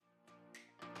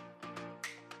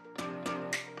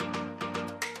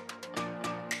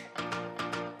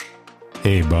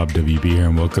Hey, Bob WB here,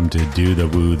 and welcome to Do the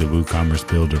WooCommerce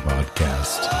Builder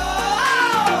podcast.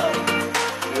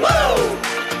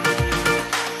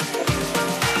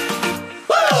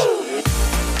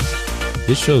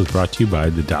 This show is brought to you by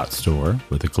The Dot Store,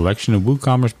 with a collection of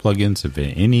WooCommerce plugins for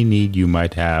any need you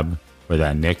might have for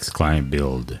that next client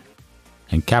build.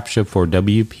 And CAPTCHA for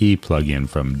WP plugin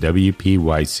from WP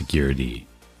Wise Security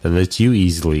that lets you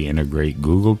easily integrate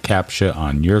Google CAPTCHA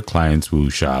on your clients' Woo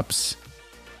shops.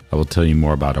 I will tell you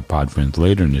more about our pod friends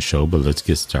later in the show, but let's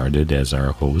get started as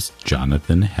our host,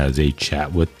 Jonathan, has a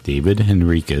chat with David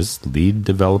Henriques, lead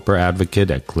developer advocate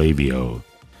at Klaviyo.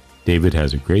 David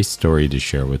has a great story to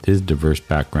share with his diverse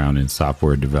background in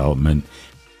software development,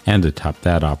 and to top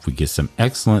that off, we get some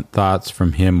excellent thoughts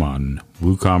from him on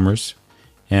WooCommerce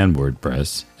and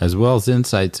WordPress, as well as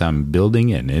insights on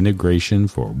building an integration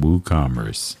for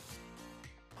WooCommerce.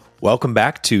 Welcome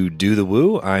back to Do the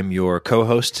Woo. I'm your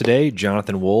co-host today,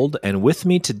 Jonathan Wold, and with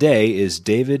me today is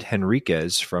David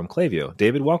Henriques from Klaviyo.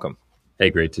 David, welcome. Hey,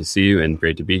 great to see you and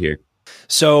great to be here.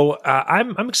 So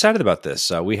I'm excited about this.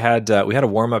 We had a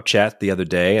warm-up chat the other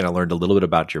day, and I learned a little bit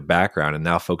about your background, and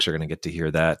now folks are going to get to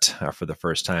hear that for the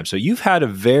first time. So you've had a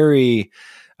very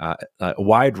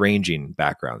wide-ranging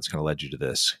background that's kind of led you to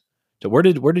this. So where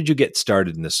did you get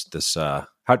started in this? Talk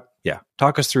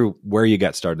us through where you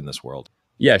got started in this world.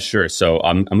 Yeah, sure. So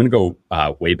I'm going to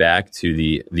go way back to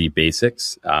the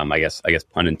basics. I guess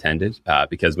pun intended,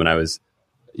 because when I was,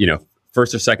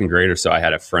 first or second grade or so, I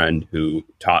had a friend who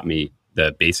taught me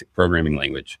the basic programming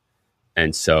language.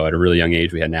 And so at a really young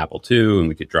age, we had an Apple II, and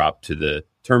we could drop to the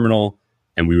terminal,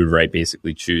 and we would write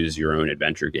basically choose your own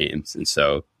adventure games. And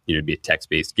so, it'd be a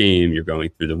text-based game. You're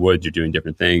going through the woods, you're doing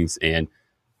different things. And,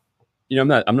 I'm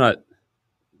not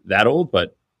that old,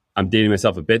 but I'm dating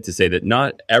myself a bit to say that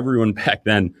not everyone back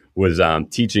then was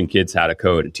teaching kids how to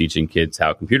code and teaching kids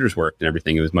how computers worked and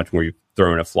everything. It was much more you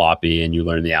throw in a floppy and you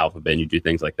learn the alphabet and you do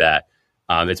things like that.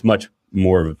 It's much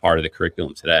more of a part of the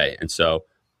curriculum today. And so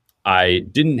I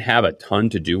didn't have a ton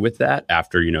to do with that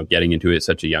after, getting into it at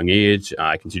such a young age.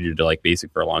 I continued to like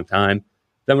BASIC for a long time.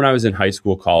 Then when I was in high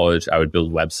school, college, I would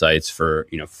build websites for,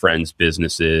 friends'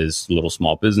 businesses, little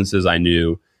small businesses I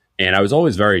knew. And I was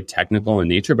always very technical in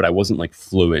nature, but I wasn't like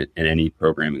fluent in any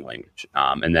programming language.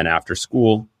 And then after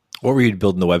school... What were you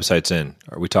building the websites in?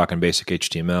 Are we talking basic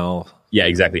HTML? Yeah,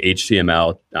 exactly.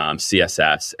 HTML,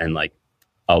 CSS, and like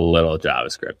a little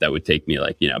JavaScript. That would take me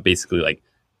basically like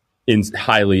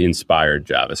highly inspired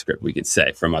JavaScript, we could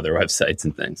say, from other websites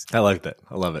and things. I like that.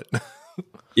 I love it.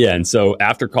 Yeah. And so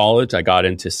after college, I got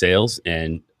into sales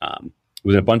and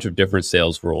was in a bunch of different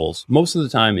sales roles, most of the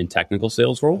time in technical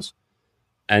sales roles.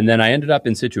 And then I ended up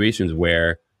in situations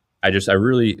where I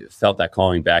really felt that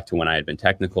calling back to when I had been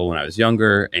technical when I was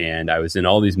younger, and I was in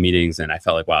all these meetings and I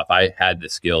felt like, wow, if I had the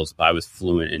skills, if I was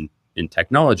fluent in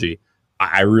technology,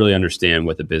 I really understand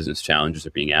what the business challenges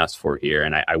are being asked for here.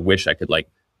 And I wish I could like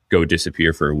go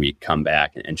disappear for a week, come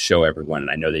back and show everyone.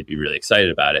 And I know they'd be really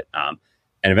excited about it. And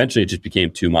eventually it just became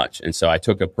too much. And so I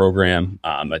took a program,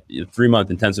 a 3-month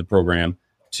intensive program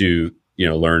to,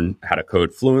 learn how to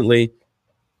code fluently.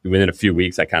 Within a few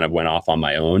weeks, I kind of went off on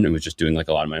my own and was just doing like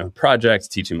a lot of my own projects,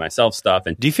 teaching myself stuff.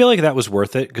 And do you feel like that was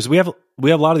worth it? Because we have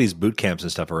a lot of these boot camps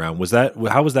and stuff around.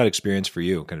 How was that experience for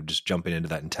you? Kind of just jumping into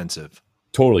that intensive.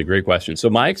 Totally, great question. So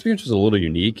my experience was a little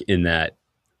unique in that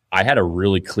I had a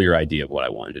really clear idea of what I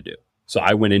wanted to do. So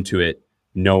I went into it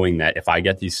knowing that if I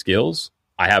get these skills,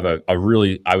 I have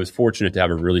I was fortunate to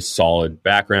have a really solid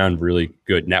background, really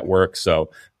good network. So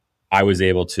I was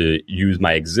able to use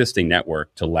my existing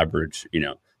network to leverage,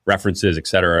 references, et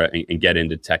cetera, and get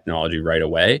into technology right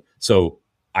away. So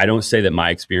I don't say that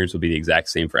my experience will be the exact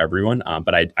same for everyone,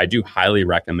 but I do highly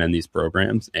recommend these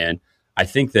programs. And I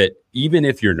think that even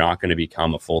if you're not going to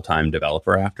become a full-time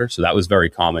developer after, so that was very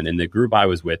common in the group I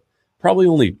was with, probably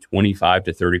only 25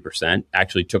 to 30%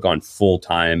 actually took on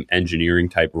full-time engineering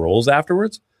type roles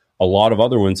afterwards. A lot of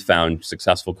other ones found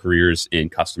successful careers in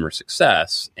customer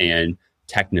success and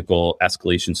technical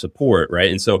escalation support, right?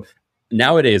 And so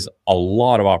nowadays, a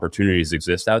lot of opportunities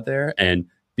exist out there, and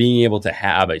being able to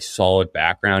have a solid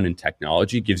background in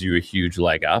technology gives you a huge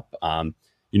leg up.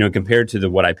 Compared to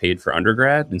what I paid for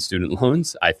undergrad and student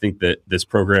loans, I think that this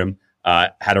program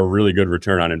had a really good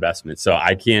return on investment. So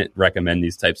I can't recommend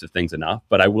these types of things enough.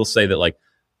 But I will say that like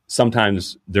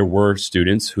sometimes there were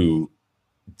students who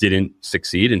didn't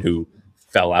succeed and who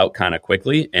fell out kind of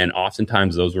quickly. And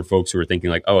oftentimes those were folks who were thinking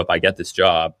like, oh, if I get this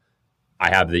job, I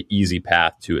have the easy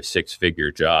path to a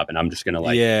 6-figure job, and I'm just going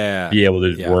to be able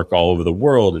to work all over the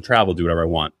world and travel, do whatever I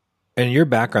want. And your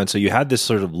background, so you had this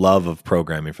sort of love of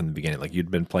programming from the beginning, like you'd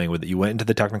been playing with it. You went into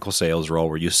the technical sales role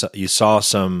where you saw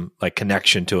some like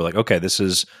connection to it, like, okay, this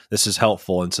is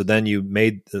helpful. And so then you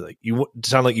made like it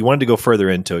sounded like you wanted to go further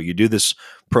into it. You do this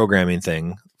programming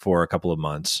thing for a couple of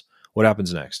months. What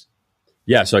happens next?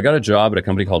 Yeah, so I got a job at a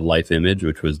company called Life Image,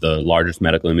 which was the largest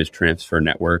medical image transfer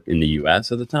network in the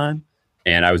US at the time.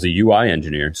 And I was a UI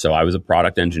engineer. So I was a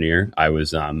product engineer. I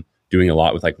was doing a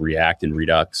lot with like React and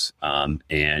Redux.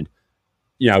 And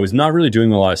I was not really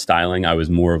doing a lot of styling. I was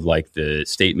more of like the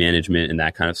state management and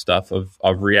that kind of stuff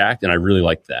of React. And I really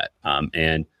liked that.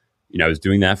 And I was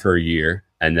doing that for a year.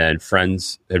 And then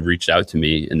friends had reached out to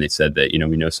me and they said that,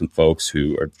 we know some folks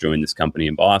who are joining this company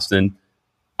in Boston.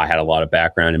 I had a lot of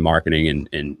background in marketing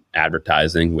and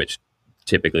advertising, which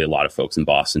typically a lot of folks in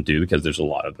Boston do because there's a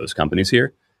lot of those companies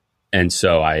here. And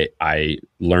so I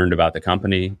learned about the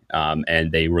company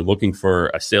and they were looking for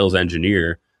a sales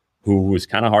engineer who was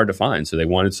kind of hard to find. So they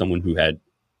wanted someone who had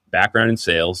background in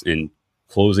sales, in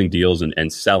closing deals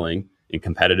and selling in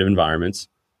competitive environments,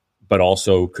 but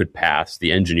also could pass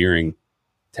the engineering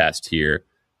test here,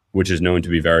 which is known to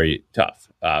be very tough.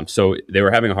 So they were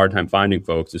having a hard time finding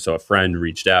folks. And so a friend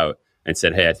reached out and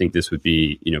said, hey, I think this would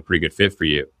be, pretty good fit for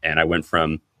you. And I went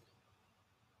from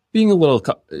being a little,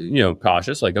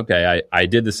 cautious, like, okay, I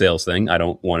did the sales thing. I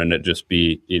don't want to just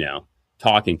be,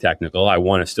 talking technical. I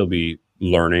want to still be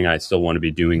learning. I still want to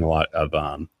be doing a lot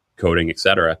of coding, et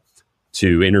cetera,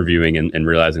 to interviewing and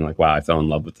realizing like, wow, I fell in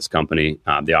love with this company.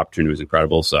 The opportunity was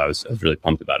incredible. So I was really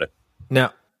pumped about it.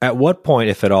 Now, at what point,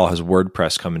 if at all, has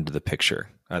WordPress come into the picture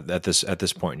at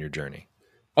this point in your journey?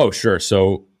 Oh, sure.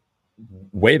 So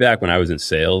way back when I was in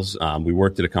sales, we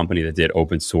worked at a company that did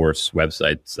open source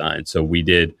website design. So we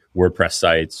did WordPress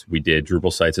sites, we did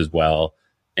Drupal sites as well.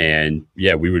 And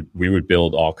yeah, we would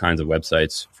build all kinds of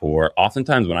websites for,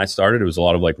 oftentimes when I started, it was a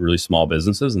lot of like really small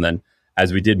businesses. And then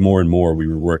as we did more and more, we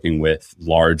were working with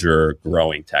larger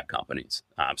growing tech companies.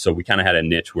 So we kind of had a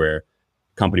niche where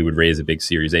company would raise a big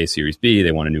Series A, Series B.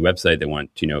 They want a new website. They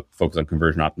want to, focus on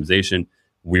conversion optimization.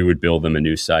 We would build them a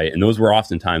new site. And those were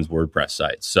oftentimes WordPress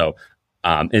sites. So,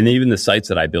 and even the sites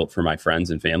that I built for my friends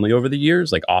and family over the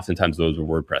years, like oftentimes those were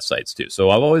WordPress sites too. So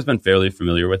I've always been fairly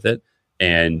familiar with it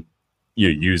and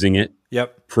using it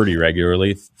pretty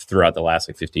regularly throughout the last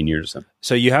like 15 years or so.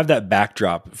 So you have that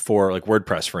backdrop for like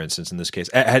WordPress, for instance, in this case.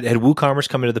 Had WooCommerce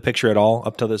come into the picture at all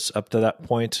up to that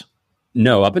point?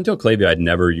 No, up until Klaviyo, I'd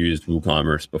never used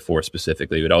WooCommerce before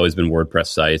specifically. It had always been WordPress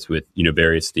sites with,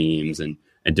 various themes and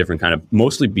different kind of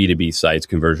mostly B2B sites,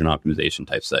 conversion optimization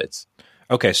type sites.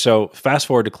 Okay, so fast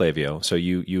forward to Klaviyo. So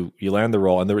you land the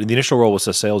role, and the initial role was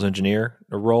a sales engineer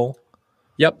role?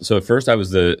 Yep. So at first I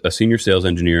was a senior sales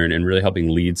engineer and really helping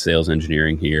lead sales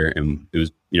engineering here. And it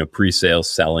was, pre-sales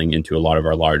selling into a lot of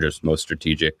our largest, most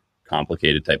strategic,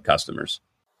 complicated type customers.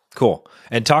 Cool.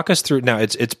 And talk us through now.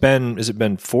 Has it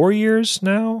been 4 years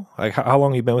now? Like how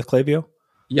long have you been with Klaviyo?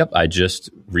 Yep, I just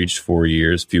reached 4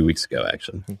 years a few weeks ago,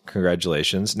 actually.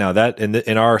 Congratulations. Now that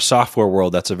in our software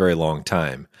world, that's a very long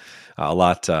time. A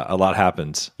lot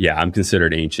happens. Yeah, I'm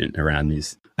considered ancient around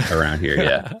here.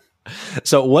 Yeah.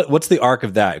 So what's the arc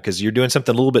of that? Because you're doing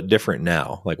something a little bit different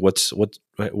now. Like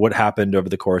what happened over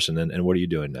the course, and what are you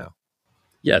doing now?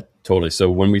 Yeah, totally. So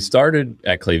when we started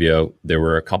at Klaviyo, there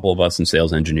were a couple of us in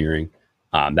sales engineering.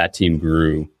 That team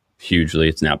grew hugely.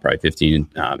 It's now probably 15,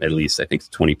 at least I think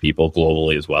 20 people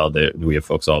globally as well. We have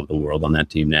folks all over the world on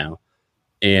that team now.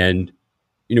 And,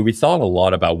 we thought a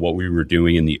lot about what we were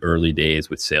doing in the early days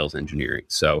with sales engineering.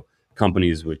 So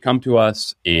companies would come to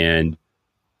us and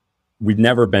we'd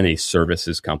never been a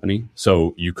services company.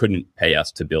 So you couldn't pay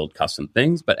us to build custom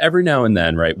things, but every now and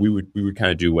then, right, we would kind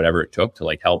of do whatever it took to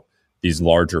like help these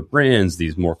larger brands,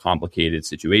 these more complicated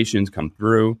situations come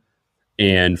through.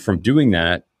 And from doing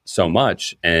that so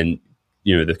much, and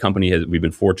we've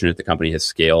been fortunate, the company has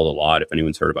scaled a lot. If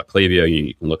anyone's heard about Klaviyo,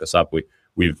 you can look us up.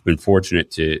 We've been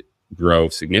fortunate to grow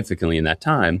significantly in that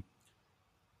time.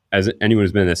 As anyone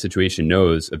who's been in that situation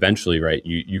knows, eventually, right,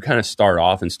 you kind of start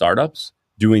off in startups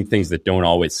doing things that don't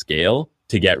always scale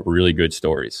to get really good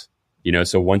stories.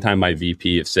 So one time my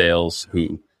VP of sales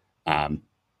who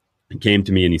came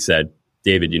to me and he said,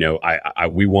 David,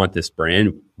 we want this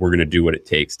brand. We're going to do what it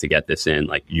takes to get this in.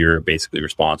 Like you're basically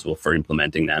responsible for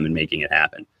implementing them and making it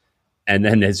happen. And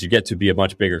then as you get to be a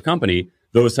much bigger company,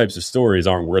 those types of stories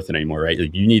aren't worth it anymore, right?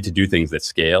 Like you need to do things that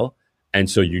scale. And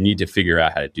so you need to figure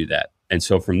out how to do that. And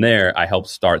so from there, I helped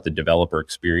start the developer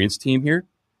experience team here.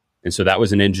 And so that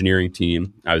was an engineering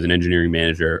team. I was an engineering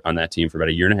manager on that team for about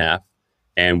a year and a half.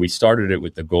 And we started it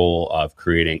with the goal of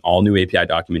creating all new API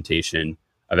documentation,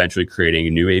 eventually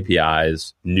creating new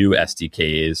APIs, new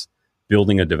SDKs,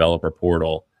 building a developer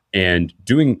portal. and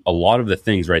doing a lot of the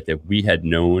things, right, that we had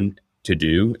known to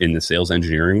do in the sales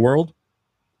engineering world,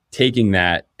 taking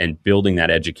that and building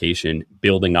that education,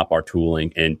 building up our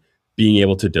tooling, and being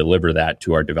able to deliver that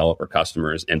to our developer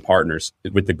customers and partners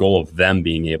with the goal of them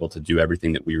being able to do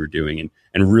everything that we were doing,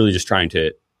 and really just trying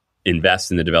to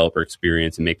invest in the developer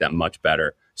experience and make that much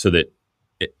better so that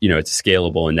it's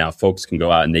scalable, and now folks can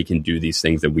go out and they can do these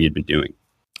things that we had been doing.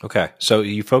 Okay. So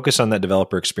you focus on that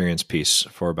developer experience piece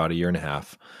for about a year and a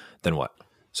half. Then what?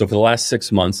 So for the last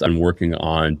 6 months, I'm working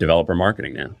on developer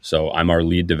marketing now. So I'm our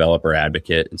lead developer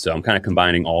advocate. And so I'm kind of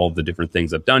combining all of the different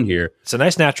things I've done here. It's a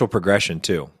nice natural progression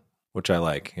too, which I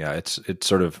like. Yeah, it's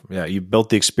sort of, you built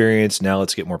the experience. Now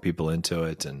let's get more people into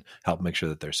it and help make sure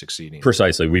that they're succeeding.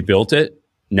 Precisely. We built it.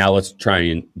 Now let's try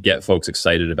and get folks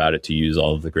excited about it to use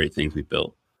all of the great things we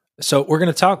built. So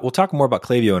we'll talk more about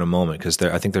Klaviyo in a moment, because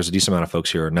I think there's a decent amount of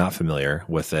folks who are not familiar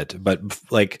with it. But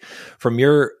like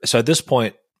so at this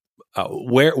point,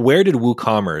 where did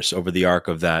WooCommerce over the arc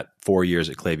of that 4 years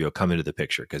at Klaviyo come into the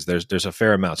picture? Because there's a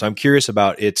fair amount. So I'm curious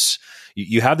about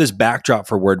you have this backdrop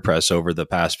for WordPress over the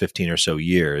past 15 or so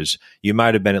years. You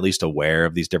might have been at least aware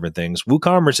of these different things.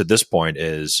 WooCommerce at this point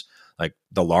is like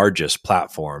the largest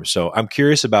platform. So I'm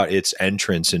curious about its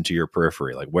entrance into your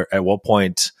periphery. Like at what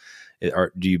point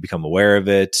do you become aware of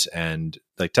it? And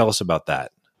like, tell us about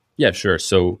that. Yeah, sure.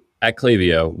 So at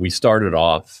Klaviyo, we started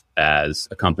off as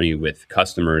a company with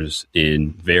customers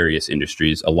in various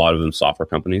industries, a lot of them software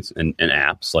companies and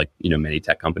apps, like many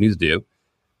tech companies do.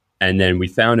 And then we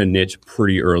found a niche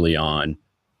pretty early on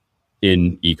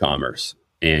in e-commerce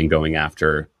and going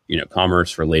after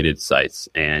commerce related sites.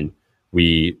 And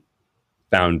we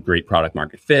found great product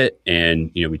market fit,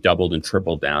 and we doubled and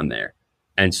tripled down there.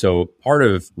 And so part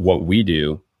of what we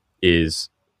do is,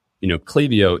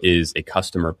 Klaviyo is a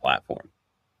customer platform.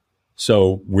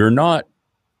 So we're not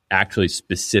actually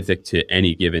specific to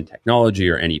any given technology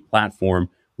or any platform.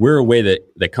 We're a way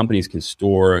that companies can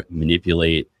store,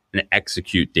 manipulate, and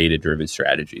execute data-driven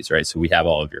strategies, right? So we have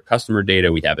all of your customer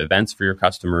data, we have events for your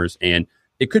customers, and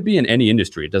it could be in any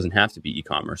industry. It doesn't have to be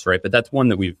e-commerce, right? But that's one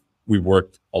that we've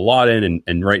worked a lot in,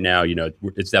 and right now,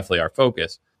 it's definitely our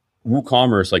focus.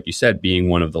 WooCommerce, like you said, being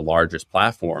one of the largest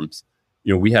platforms,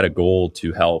 we had a goal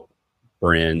to help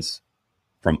brands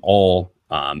from all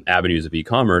avenues of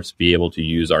e-commerce be able to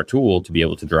use our tool to be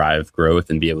able to drive growth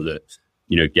and be able to,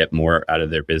 get more out of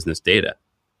their business data.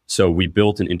 So we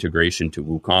built an integration to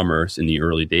WooCommerce in the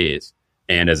early days.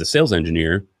 And as a sales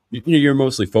engineer, you're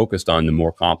mostly focused on the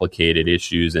more complicated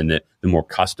issues and the more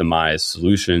customized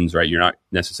solutions, right? You're not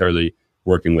necessarily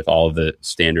working with all of the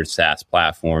standard SaaS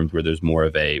platforms where there's more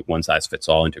of a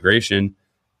one-size-fits-all integration.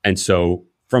 And so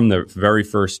from the very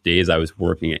first days I was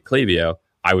working at Klaviyo,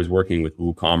 I was working with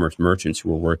WooCommerce merchants who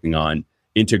were working on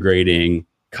integrating,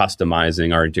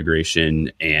 customizing our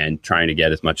integration, and trying to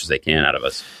get as much as they can out of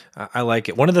us. I like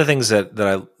it. One of the things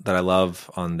that I love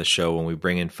on the show when we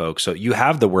bring in folks, so you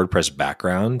have the WordPress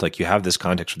background, like you have this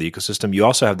context for the ecosystem. You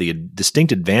also have the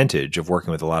distinct advantage of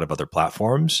working with a lot of other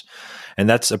platforms. And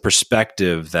that's a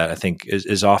perspective that I think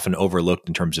is often overlooked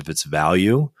in terms of its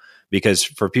value. Because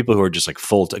for people who are just like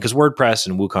because WordPress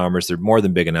and WooCommerce, they're more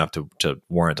than big enough to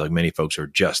warrant like many folks who are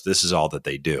just, this is all that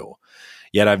they do.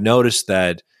 Yet I've noticed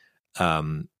that,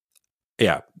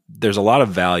 there's a lot of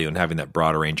value in having that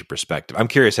broader range of perspective. I'm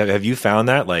curious, have you found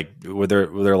that? Like, were there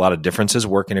a lot of differences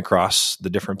working across the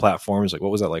different platforms? Like,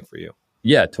 what was that like for you?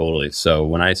 Yeah, totally. So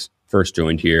when I first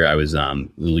joined here, I was the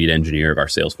lead engineer of our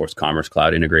Salesforce Commerce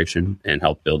Cloud integration and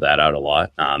helped build that out a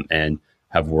lot, and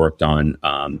have worked on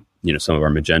some of our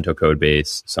Magento code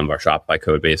base, some of our Shopify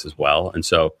code base as well. And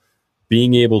so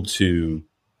being able to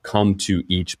come to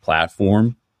each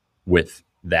platform with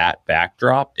that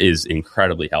backdrop is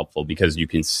incredibly helpful, because you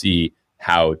can see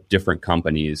how different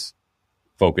companies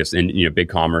focus. And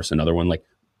BigCommerce, another one, like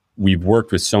we've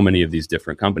worked with so many of these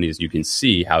different companies, you can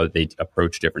see how they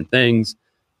approach different things.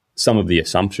 Some of the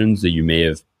assumptions that you may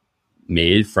have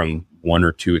made from one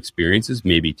or two experiences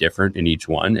may be different in each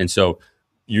one. And so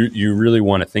you really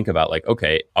want to think about like,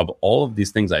 okay, of all of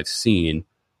these things I've seen,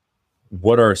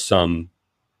 what are some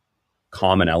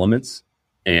common elements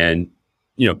and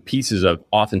pieces of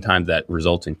oftentimes that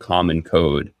result in common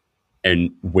code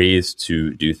and ways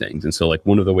to do things. And so like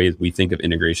one of the ways we think of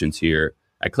integrations here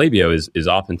at Klaviyo is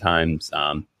oftentimes,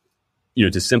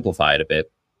 to simplify it a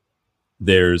bit,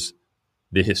 there's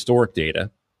the historic data.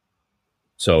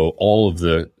 So all of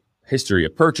the history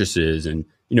of purchases and,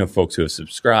 folks who have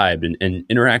subscribed and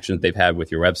interactions they've had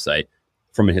with your website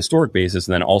from a historic basis,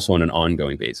 and then also on an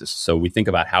ongoing basis. So we think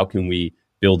about how can we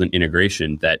build an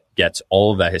integration that gets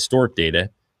all of that historic data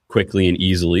quickly and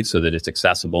easily so that it's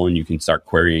accessible and you can start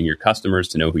querying your customers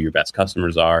to know who your best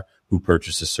customers are, who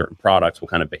purchases certain products, what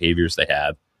kind of behaviors they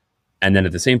have. And then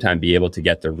at the same time, be able to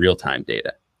get the real-time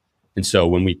data. And so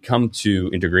when we come to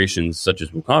integrations such as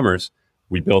WooCommerce,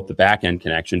 we built the back-end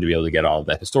connection to be able to get all of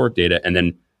that historic data. And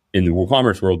then in the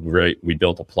WooCommerce world, we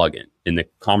built a plugin. In the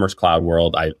Commerce Cloud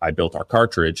world, I built our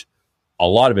cartridge. A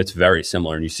lot of it's very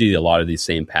similar, and you see a lot of these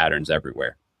same patterns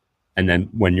everywhere. And then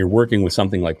when you're working with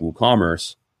something like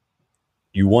WooCommerce,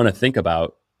 you want to think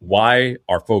about, why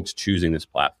are folks choosing this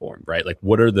platform, right? Like,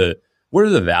 what are the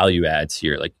value adds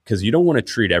here? Like, because you don't want to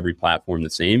treat every platform the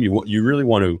same. You really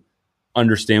want to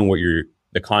understand what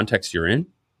the context you're in,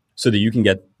 so that you can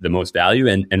get the most value,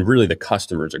 and really the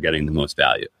customers are getting the most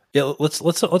value. Yeah,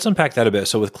 let's unpack that a bit.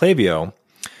 So with Klaviyo,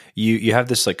 you have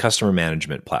this like customer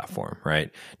management platform,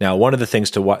 right? Now, one of the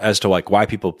things as to like why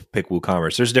people pick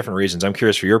WooCommerce, there's different reasons. I'm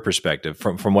curious for your perspective.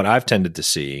 From what I've tended to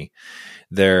see,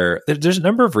 there's a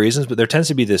number of reasons, but there tends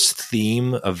to be this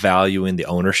theme of valuing the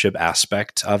ownership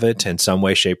aspect of it in some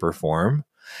way, shape, or form.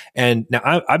 And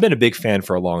now I've been a big fan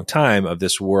for a long time of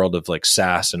this world of like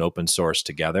SaaS and open source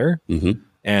together. Mm-hmm.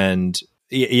 And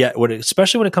yeah,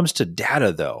 especially when it comes to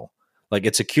data, though, like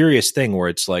it's a curious thing where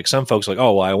it's like some folks are like,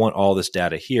 oh, well, I want all this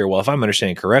data here. Well, if I'm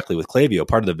understanding correctly with Klaviyo,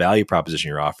 part of the value proposition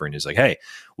you're offering is like, hey,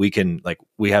 we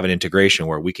have an integration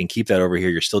where we can keep that over here.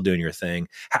 You're still doing your thing.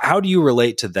 How do you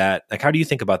relate to that? Like, how do you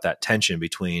think about that tension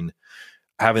between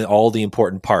having all the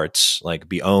important parts like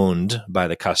be owned by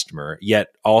the customer, yet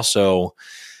also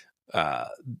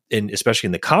especially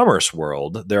in the commerce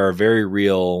world, there are very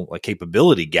real like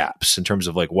capability gaps in terms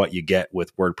of like what you get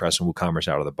with WordPress and WooCommerce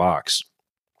out of the box.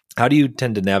 How do you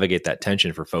tend to navigate that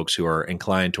tension for folks who are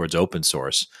inclined towards open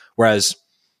source, whereas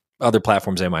other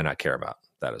platforms, they might not care about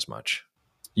that as much?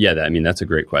 Yeah, that's a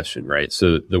great question, right?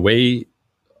 So the way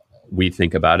we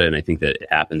think about it, and I think that it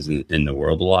happens in the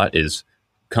world a lot, is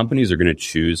companies are going to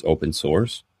choose open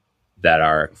source that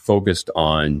are focused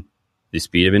on the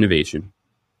speed of innovation,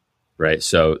 right?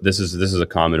 So this is a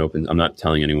common open. I'm not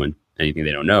telling anyone anything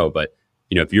they don't know, but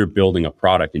if you're building a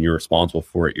product and you're responsible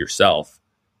for it yourself,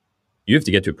 you have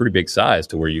to get to a pretty big size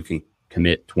to where you can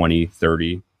commit 20,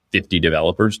 30, 50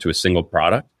 developers to a single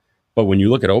product. But when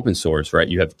you look at open source, right,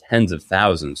 you have tens of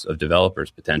thousands of developers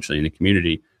potentially in the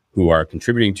community who are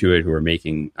contributing to it, who are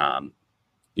making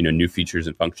new features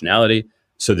and functionality.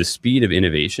 So the speed of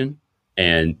innovation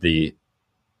and the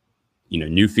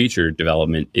new feature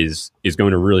development is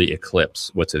going to really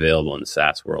eclipse what's available in the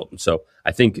SaaS world. And so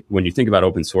I think when you think about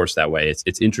open source that way,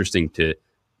 it's interesting to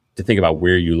think about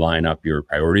where you line up your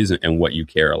priorities and what you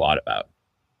care a lot about.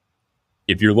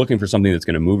 If you're looking for something that's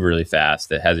going to move really fast,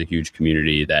 that has a huge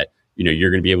community that you're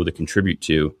going to be able to contribute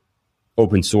to,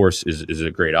 open source is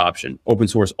a great option. Open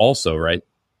source also, right,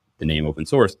 the name open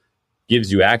source,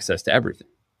 gives you access to everything.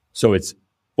 So it's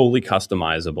fully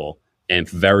customizable and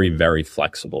very, very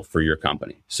flexible for your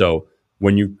company. So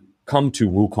when you come to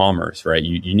WooCommerce, right,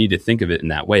 you need to think of it in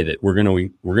that way, that we're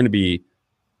going to be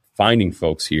finding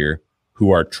folks here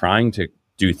who are trying to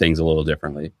do things a little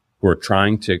differently, who are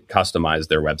trying to customize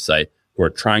their website, who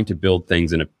are trying to build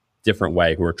things in a different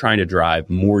way, who are trying to drive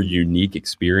more unique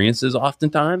experiences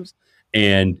oftentimes.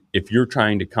 And if you're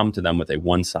trying to come to them with a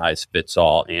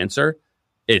one-size-fits-all answer,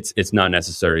 it's not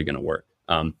necessarily going to work.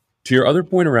 To your other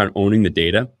point around owning the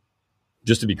data,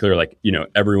 just to be clear, like,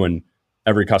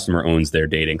 every customer owns their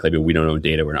data in Klaviyo. We don't own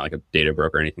data. We're not like a data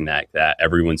broker or anything like that.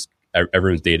 Everyone's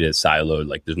data is siloed.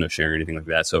 Like, there's no sharing or anything like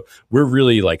that. So we're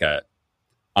really like a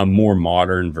more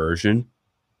modern version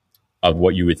of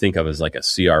what you would think of as like a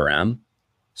CRM,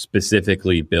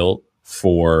 specifically built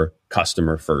for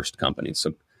customer first companies.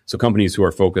 So companies who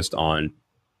are focused on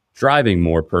driving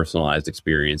more personalized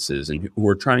experiences and who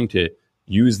are trying to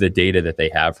use the data that they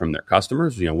have from their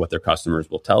customers, what their customers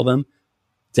will tell them,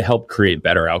 to help create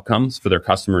better outcomes for their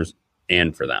customers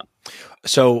and for them.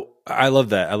 So I love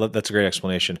that. That's a great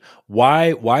explanation.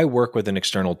 Why work with an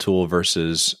external tool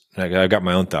versus, I got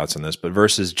my own thoughts on this, but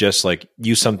versus just like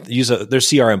there's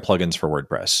CRM plugins for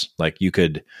WordPress. Like you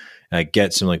could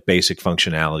get some like basic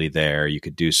functionality there. You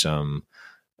could do some,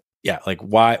 like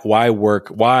what's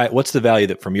the value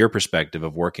that from your perspective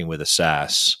of working with a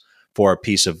SaaS for a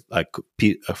piece of a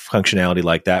functionality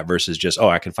like that versus just,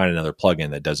 I can find another plugin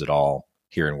that does it all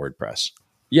here in WordPress?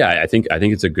 Yeah, I think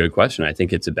it's a good question. I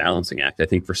think it's a balancing act. I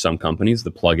think for some companies,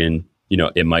 the plugin,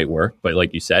 it might work, but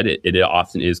like you said, it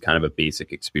often is kind of a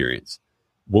basic experience.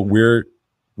 What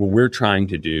we're trying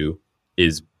to do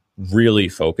is really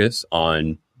focus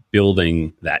on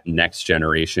building that next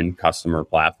generation customer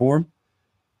platform,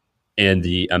 and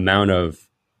the amount of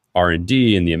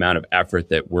R&D and the amount of effort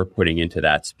that we're putting into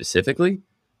that specifically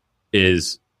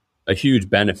is a huge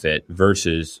benefit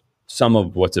versus some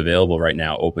of what's available right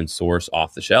now, open source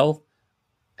off the shelf,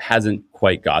 hasn't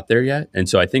quite got there yet. And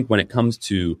so I think when it comes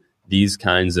to these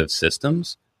kinds of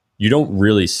systems, you don't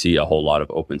really see a whole lot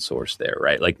of open source there,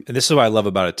 right? Like, and this is what I love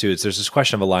about it too, is there's this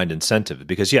question of aligned incentive,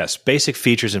 because yes, basic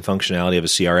features and functionality of a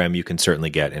CRM you can certainly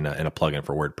get in a plugin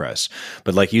for WordPress.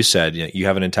 But like you said, you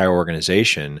have an entire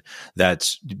organization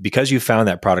that's, because you found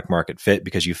that product market fit,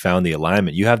 because you found the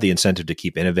alignment, you have the incentive to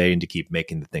keep innovating, to keep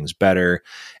making the things better.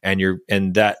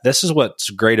 And this is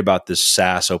what's great about this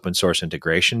SaaS open source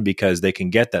integration, because they can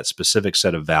get that specific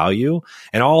set of value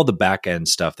and all the back end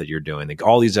stuff that you're doing, like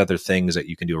all these other things that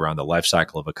you can do around the life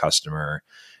cycle of a customer,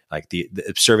 like the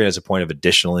serving as a point of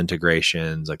additional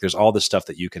integrations. Like there's all this stuff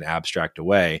that you can abstract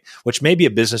away, which maybe a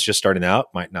business just starting out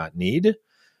might not need.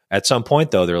 At some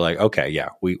point though, they're like, okay, yeah,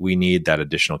 we need that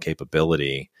additional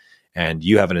capability, and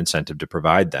you have an incentive to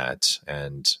provide that.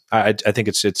 And I think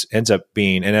it's ends up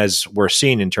being, and as we're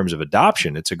seeing in terms of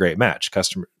adoption, it's a great match.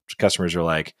 Customers are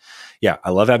like, yeah, I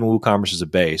love having WooCommerce as a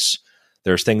base.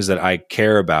 There's things that I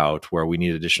care about where we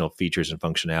need additional features and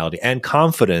functionality and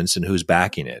confidence in who's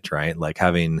backing it, right? Like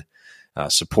having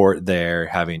support there,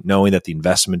 knowing that the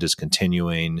investment is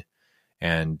continuing,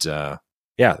 and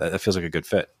that feels like a good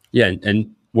fit. Yeah,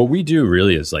 and what we do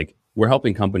really is like we're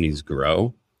helping companies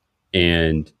grow,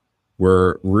 and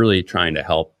we're really trying to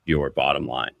help your bottom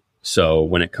line. So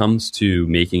when it comes to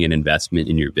making an investment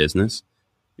in your business,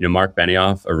 Mark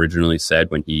Benioff originally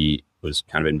said when he was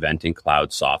kind of inventing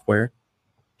cloud software,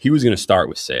 he was going to start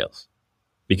with sales,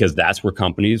 because that's where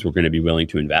companies were going to be willing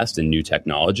to invest in new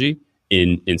technology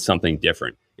in something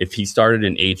different. If he started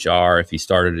in HR, if he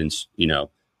started in,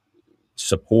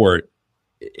 support,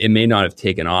 it may not have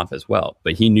taken off as well,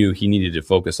 but he knew he needed to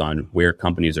focus on where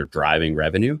companies are driving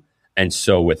revenue. And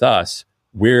so with us,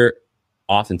 we're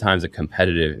oftentimes a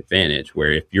competitive advantage,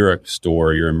 where if you're a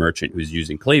store, you're a merchant who's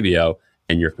using Klaviyo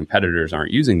and your competitors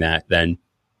aren't using that, then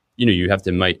you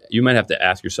might have to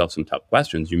ask yourself some tough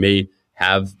questions. You may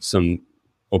have some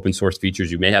open source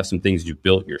features. You may have some things you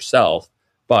built yourself,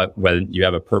 but when you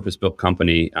have a purpose-built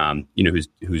company,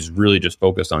 who's really just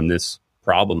focused on this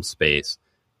problem space,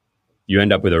 you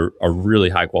end up with a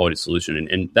really high quality solution.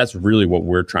 And that's really what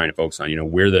we're trying to focus on.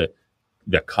 We're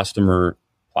the customer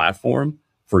platform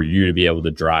for you to be able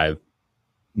to drive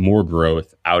more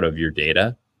growth out of your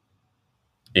data.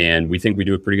 And we think we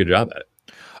do a pretty good job at it.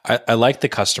 I like the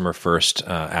customer first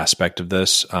aspect of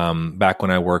this. Back when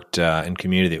I worked in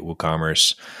community at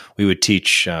WooCommerce, we would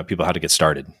teach people how to get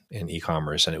started in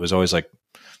e-commerce. And it was always like,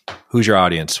 who's your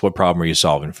audience? What problem are you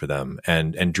solving for them?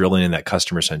 And drilling in that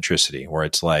customer centricity, where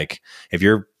it's like, if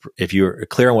you're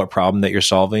clear on what problem that you're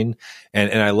solving,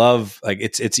 and I love, like,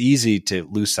 it's easy to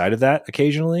lose sight of that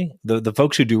occasionally. The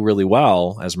folks who do really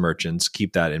well as merchants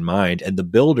keep that in mind, and the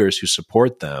builders who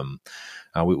support them,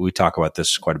 we talk about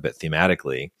this quite a bit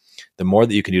thematically. The more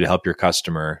that you can do to help your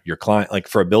customer, your client, like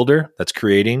for a builder that's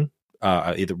creating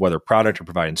either whether product or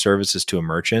providing services to a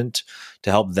merchant, to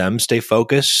help them stay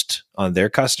focused on their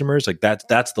customers, like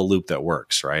that's the loop that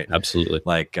works, right? Absolutely.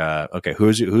 Like, okay,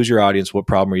 who's your audience? What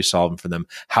problem are you solving for them?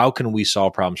 How can we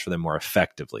solve problems for them more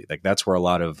effectively? Like that's where a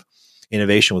lot of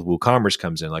innovation with WooCommerce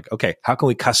comes in. Like, okay, how can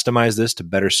we customize this to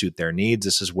better suit their needs?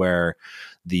 This is where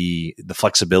the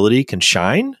flexibility can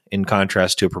shine, in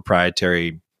contrast to a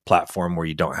proprietary platform where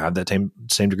you don't have that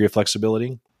same degree of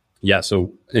flexibility. Yeah.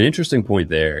 So an interesting point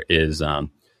there is,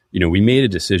 we made a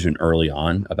decision early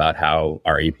on about how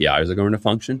our APIs are going to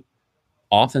function.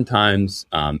 Oftentimes,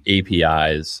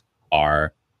 APIs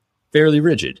are fairly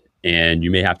rigid, and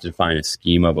you may have to define a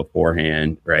schema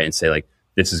beforehand, right? And say, like,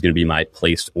 this is going to be my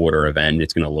placed order event.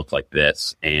 It's going to look like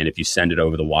this. And if you send it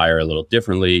over the wire a little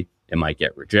differently, it might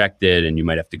get rejected, and you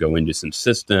might have to go into some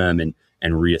system and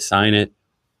reassign it.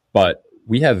 But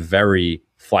we have very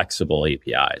flexible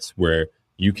APIs where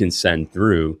you can send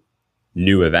through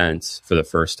new events for the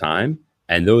first time.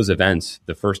 And those events,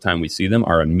 the first time we see them,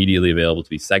 are immediately available to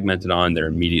be segmented on. They're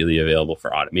immediately available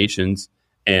for automations.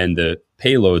 And the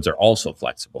payloads are also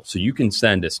flexible. So you can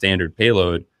send a standard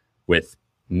payload with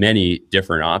many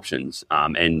different options,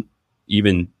 and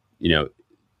even,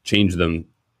 change them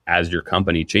as your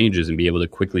company changes, and be able to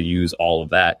quickly use all of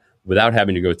that without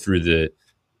having to go through the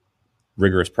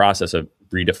rigorous process of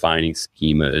redefining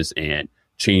schemas and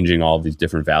changing all of these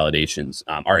different validations.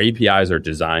 Our APIs are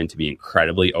designed to be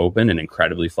incredibly open and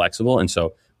incredibly flexible. And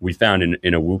so we found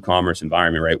in a WooCommerce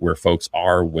environment, right, where folks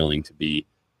are willing to be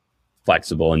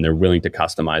flexible and they're willing to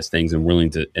customize things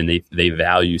and they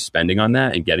value spending on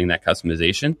that and getting that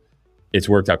customization, it's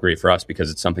worked out great for us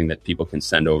because it's something that people can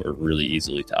send over really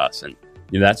easily to us. And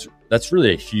that's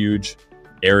really a huge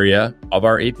area of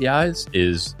our APIs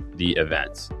is the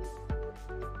events.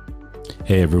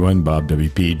 Hey everyone, Bob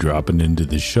WP dropping into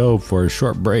the show for a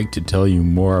short break to tell you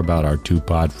more about our two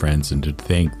pod friends and to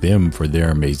thank them for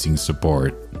their amazing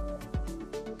support.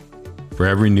 For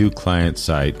every new client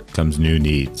site comes new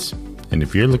needs, and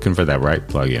if you're looking for that right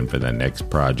plugin for the next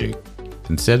project,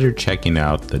 consider checking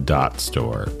out the Dot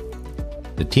Store.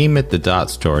 The team at the Dot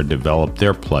Store developed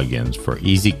their plugins for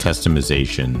easy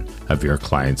customization of your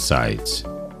client sites.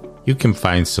 You can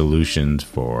find solutions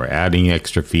for adding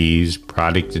extra fees,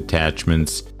 product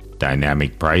attachments,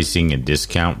 dynamic pricing and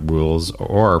discount rules,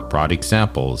 or product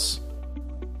samples.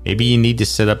 Maybe you need to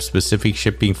set up specific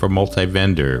shipping for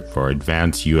multi-vendor, for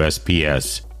advanced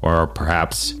USPS, or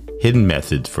perhaps hidden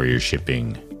methods for your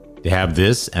shipping. They have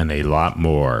this and a lot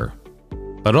more.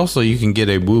 But also you can get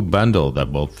a Woo bundle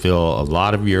that will fill a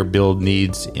lot of your build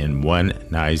needs in one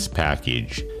nice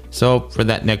package. So for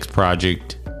that next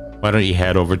project, why don't you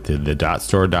head over to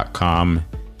thedotstore.com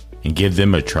and give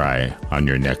them a try on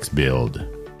your next build.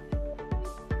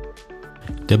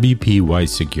 WP White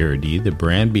Security, the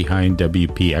brand behind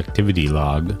WP Activity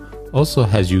Log, also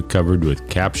has you covered with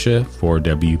CAPTCHA for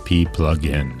WP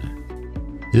plugin.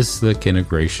 This slick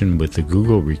integration with the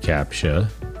Google reCAPTCHA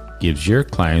gives your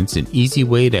clients an easy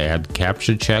way to add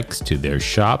CAPTCHA checks to their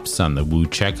shops on the Woo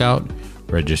checkout,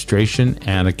 registration,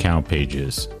 and account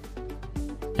pages.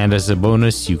 And as a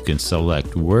bonus, you can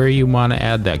select where you want to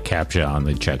add that CAPTCHA on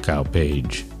the checkout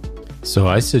page. So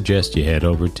I suggest you head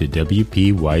over to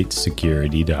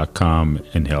WPWhiteSecurity.com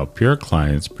and help your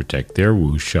clients protect their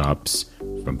Woo shops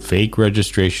from fake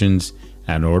registrations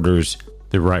and orders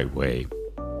the right way.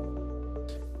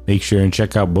 Make sure and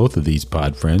check out both of these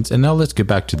pod friends. And now let's get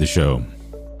back to the show.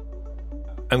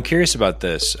 I'm curious about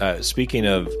this. Speaking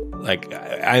of,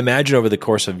 I imagine over the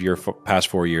course of your past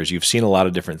 4 years, you've seen a lot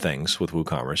of different things with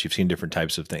WooCommerce. You've seen different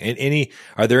types of things.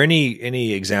 Are there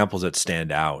any examples that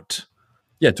stand out?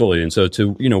 Yeah, totally. And so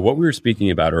to, what we were speaking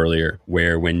about earlier,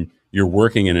 where when you're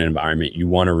working in an environment, you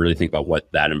want to really think about what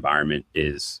that environment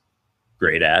is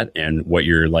great at and what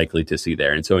you're likely to see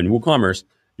there. And so in WooCommerce,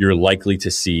 you're likely to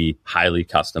see highly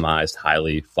customized,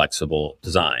 highly flexible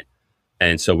design.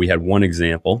 And so we had one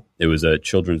example. It was a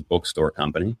children's bookstore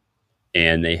company,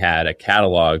 and they had a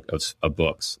catalog of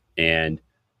books. And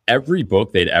every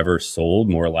book they'd ever sold,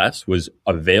 more or less, was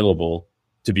available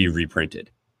to be reprinted,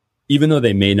 even though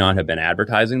they may not have been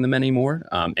advertising them anymore.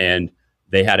 And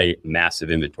they had a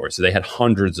massive inventory. So they had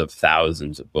hundreds of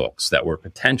thousands of books that were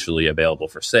potentially available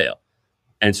for sale.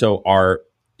 And so our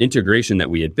integration that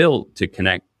we had built to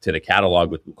connect to the catalog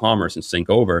with WooCommerce and sync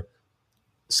over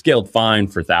scaled fine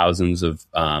for thousands of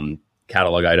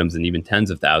catalog items and even tens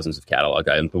of thousands of catalog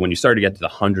items. But when you start to get to the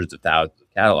hundreds of thousands of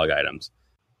catalog items,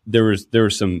 there were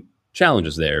some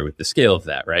challenges there with the scale of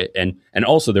that, right? And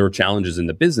also there were challenges in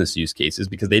the business use cases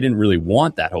because they didn't really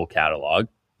want that whole catalog.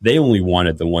 They only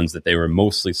wanted the ones that they were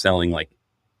mostly selling like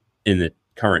in the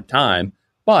current time,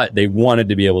 but they wanted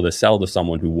to be able to sell to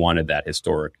someone who wanted that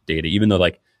historic data, even though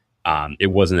it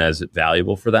wasn't as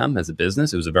valuable for them as a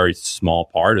business. It was a very small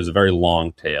part. It was a very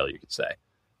long tail, you could say.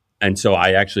 And so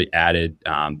I actually added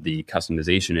the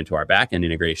customization into our backend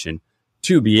integration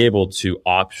to be able to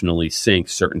optionally sync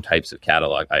certain types of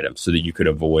catalog items so that you could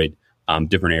avoid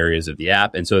different areas of the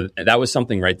app. And so that was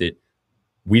something, right, that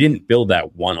we didn't build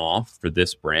that one-off for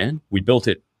this brand. We built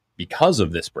it because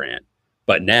of this brand.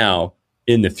 But now,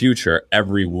 in the future,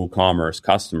 every WooCommerce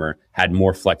customer had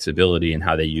more flexibility in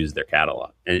how they use their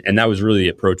catalog. And that was really the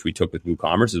approach we took with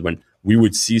WooCommerce, is when we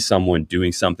would see someone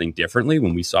doing something differently,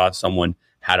 when we saw someone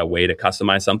had a way to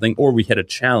customize something, or we had a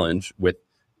challenge with,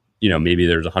 maybe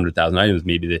there's 100,000 items,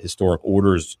 maybe the historic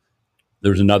orders.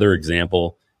 There was another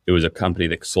example. It was a company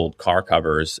that sold car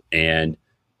covers, and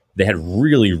they had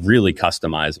really, really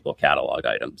customizable catalog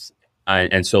items.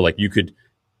 And so you could,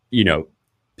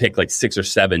 pick 6 or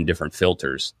 7 different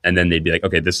filters, and then they'd be like,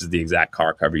 okay, this is the exact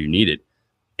car cover you needed.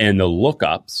 And the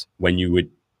lookups, when you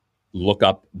would look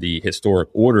up the historic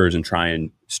orders and try and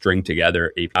string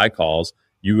together API calls,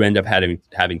 you end up having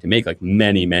to make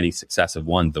many, many successive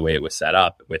ones the way it was set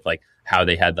up with how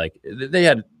they had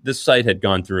this site had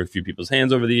gone through a few people's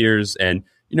hands over the years. And,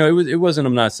 it wasn't,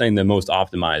 I'm not saying the most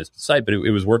optimized site, but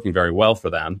it was working very well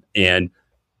for them. And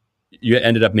you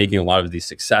ended up making a lot of these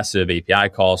successive API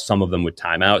calls. Some of them would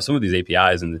time out. Some of these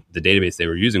APIs and the database they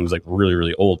were using was really,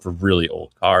 really old for really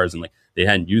old cars. And they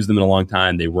hadn't used them in a long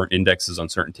time. They weren't indexes on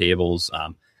certain tables.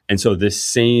 And so this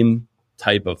same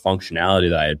type of functionality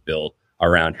that I had built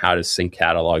around how to sync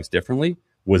catalogs differently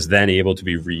was then able to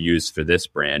be reused for this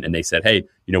brand. And they said, hey,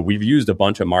 we've used a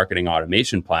bunch of marketing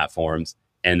automation platforms,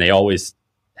 and they always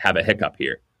have a hiccup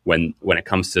here when it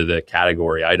comes to the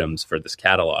category items for this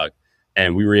catalog.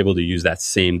 And we were able to use that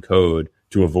same code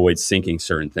to avoid syncing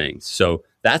certain things. So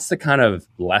that's the kind of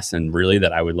lesson really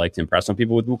that I would like to impress on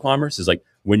people with WooCommerce is like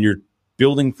when you're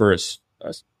building for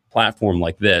a platform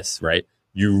like this, right?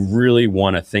 You really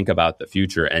want to think about the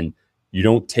future, and you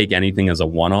don't take anything as a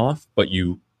one-off, but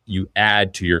you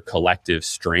add to your collective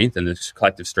strength and the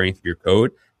collective strength of your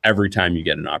code every time you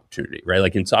get an opportunity, right?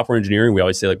 Like in software engineering, we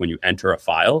always say like when you enter a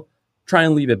file, try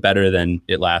and leave it better than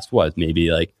it last was.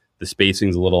 Maybe like the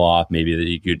spacing's a little off, maybe that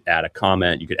you could add a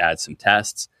comment, you could add some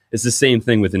tests. It's the same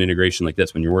thing with an integration like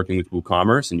this. When you're working with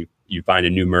WooCommerce and you find a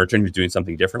new merchant who's doing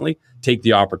something differently, take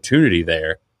the opportunity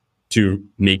there to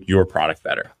make your product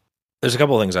better. There's a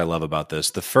couple of things I love about this.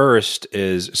 The first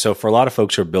is, so for a lot of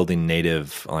folks who are building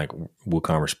native like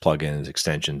WooCommerce plugins,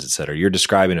 extensions, et cetera, you're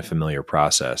describing a familiar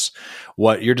process.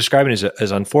 What you're describing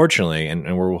is unfortunately,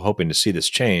 and we're hoping to see this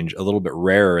change, a little bit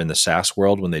rarer in the SaaS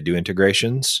world when they do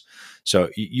integrations.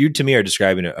 So you, to me, are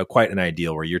describing quite an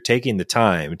ideal where you're taking the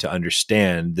time to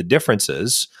understand the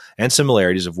differences and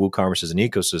similarities of WooCommerce as an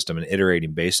ecosystem and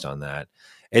iterating based on that.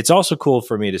 It's also cool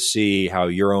for me to see how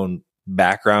your own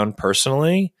background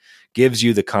personally gives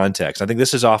you the context. I think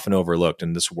this is often overlooked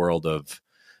in this world of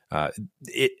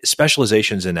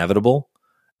specialization is inevitable.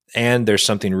 And there's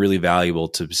something really valuable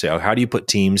to say, how do you put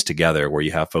teams together where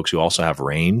you have folks who also have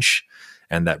range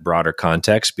and that broader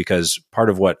context? Because part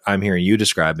of what I'm hearing you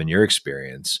describe in your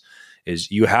experience is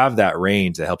you have that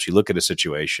range that helps you look at a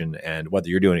situation, and whether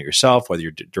you're doing it yourself, whether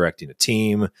you're directing a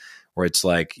team, where it's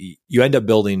like you end up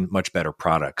building much better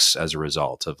products as a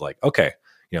result of like, okay,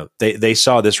 you know, they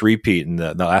saw this repeat in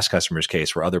the last customer's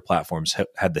case where other platforms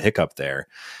had the hiccup there.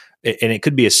 And it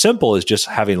could be as simple as just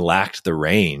having lacked the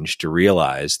range to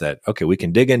realize that, okay, we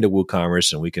can dig into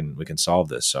WooCommerce and we can solve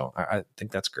this. So I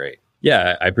think that's great.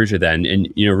 Yeah, I appreciate that.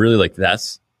 And you know, really like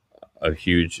that's a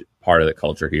huge part of the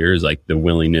culture here is like the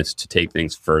willingness to take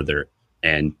things further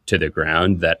and to the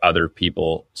ground that other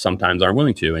people sometimes aren't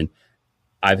willing to. And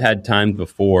I've had times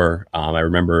before, I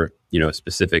remember, you know, a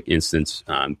specific instance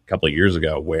a couple of years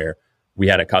ago where we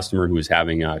had a customer who was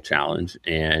having a challenge,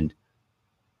 and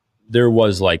there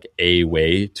was like a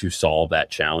way to solve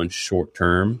that challenge short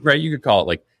term, right? You could call it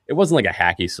like, it wasn't like a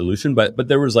hacky solution, but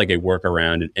there was like a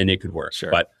workaround and it could work.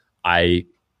 Sure. But I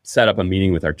set up a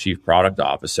meeting with our chief product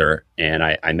officer, and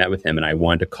I met with him, and I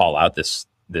wanted to call out this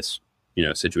you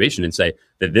know situation and say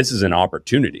that this is an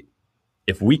opportunity.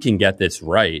 If we can get this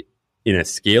right in a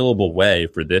scalable way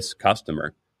for this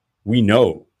customer, we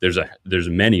know there's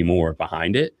many more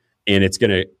behind it, and it's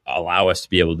going to allow us to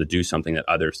be able to do something that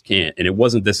others can't. And it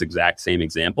wasn't this exact same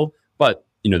example, but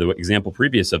you know, the example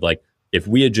previous of like, if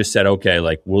we had just said, okay,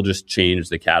 like we'll just change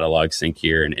the catalog sync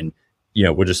here and you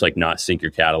know, we'll just like not sync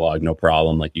your catalog, no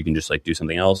problem. Like you can just like do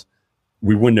something else.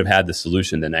 We wouldn't have had the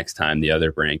solution the next time the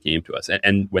other brand came to us.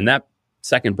 And when that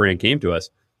second brand came to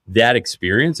us, that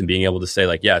experience and being able to say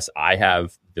like, yes, I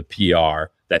have the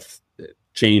PR that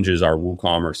changes our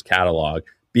WooCommerce catalog,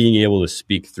 being able to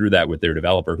speak through that with their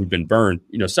developer who've been burned,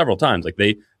 you know, several times. Like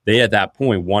they at that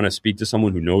point want to speak to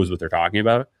someone who knows what they're talking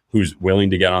about, who's willing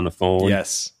to get on the phone,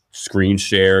 yes, screen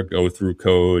share, go through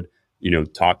code, you know,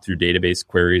 talk through database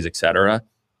queries, etc.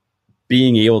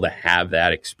 Being able to have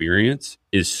that experience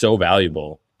is so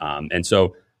valuable. And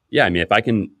so, yeah, I mean, if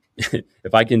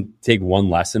I can take one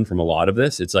lesson from a lot of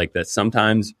this, it's like that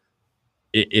sometimes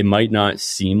it might not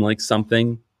seem like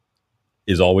something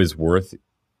is always worth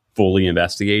fully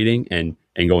investigating and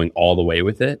going all the way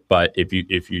with it. But if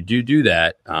you do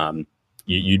that,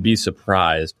 you'd be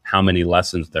surprised how many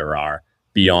lessons there are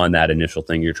beyond that initial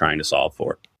thing you're trying to solve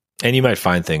for. And you might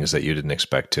find things that you didn't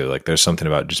expect to. Like there's something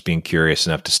about just being curious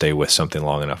enough to stay with something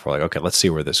long enough. We're like, okay, let's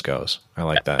see where this goes. I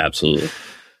like that. Absolutely.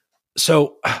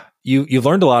 So you've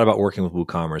learned a lot about working with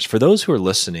WooCommerce. For those who are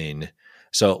listening,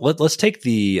 so let's take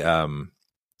the.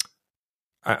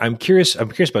 I'm curious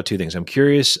about two things. I'm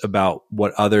curious about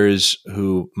what others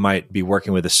who might be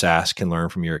working with a SaaS can learn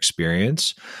from your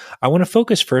experience. I want to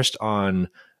focus first on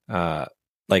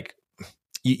like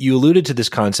you alluded to this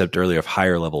concept earlier of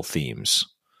higher level themes.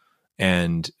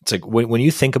 And it's like when you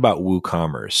think about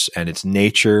WooCommerce and its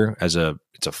nature as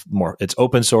it's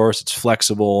open source, it's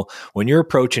flexible. When you're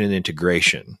approaching an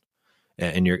integration,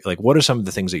 and you're like, what are some of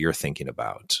the things that you're thinking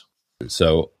about?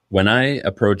 So when I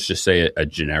approach, just say a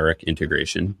generic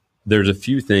integration, there's a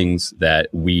few things that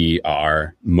we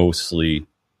are mostly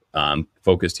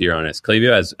focused here on as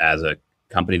Klaviyo as a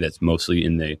company that's mostly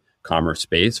in the commerce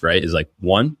space, right? Is like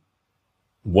one,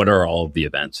 what are all of the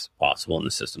events possible in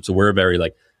the system? So we're a very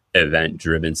like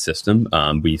event-driven system.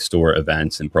 We store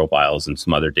events and profiles and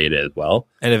some other data as well.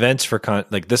 And events for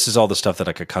like this is all the stuff that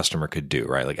like a customer could do,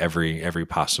 right? Like every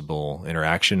possible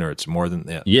interaction, or it's more than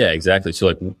that. Yeah, exactly. So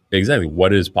like exactly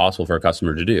what is possible for a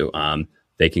customer to do.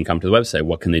 they can come to the website.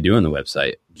 What can they do on the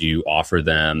website? Do you offer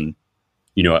them,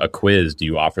 a quiz? Do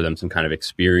you offer them some kind of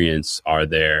experience? Are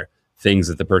there things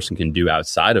that the person can do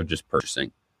outside of just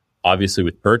purchasing? Obviously,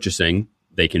 with purchasing,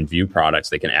 they can view products,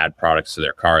 they can add products to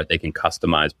their cart, they can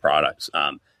customize products.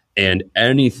 And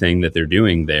anything that they're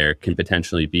doing there can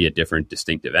potentially be a different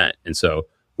distinct event. And so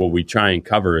what we try and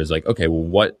cover is like, okay, well,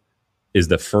 what is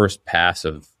the first pass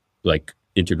of like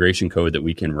integration code that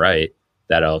we can write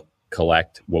that'll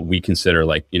collect what we consider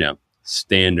like,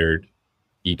 standard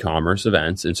e-commerce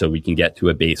events. And so we can get to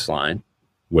a baseline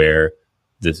where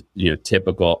this,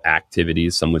 typical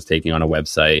activities someone's taking on a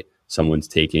website, someone's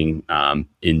taking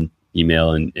in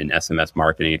email and SMS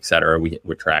marketing, et cetera.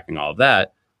 We're tracking all of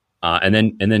that. And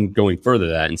then going further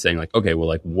that and saying like, okay, well,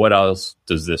 like what else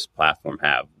does this platform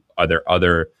have? Are there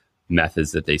other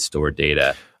methods that they store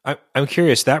data? I'm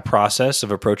curious, that process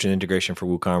of approaching integration for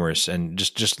WooCommerce and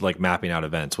just like mapping out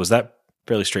events, was that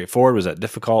fairly straightforward? Was that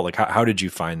difficult? Like how did you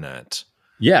find that?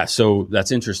 Yeah, so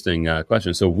that's interesting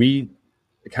question. So we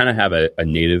kind of have a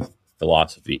native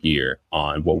philosophy here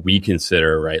on what we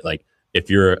consider, right? Like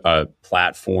if you're a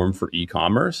platform for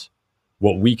e-commerce,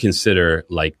 what we consider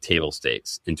like table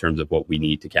stakes in terms of what we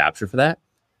need to capture for that.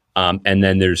 And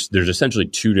then there's essentially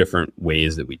two different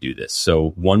ways that we do this. So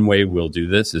one way we'll do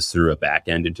this is through a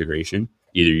back-end integration,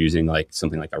 either using like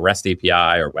something like a REST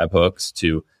API or webhooks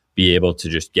to be able to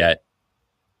just get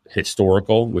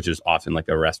historical, which is often like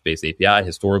a REST-based API,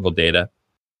 historical data.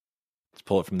 Let's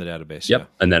pull it from the database. Yep. Yeah.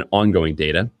 And then ongoing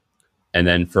data. And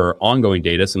then for ongoing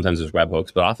data, sometimes there's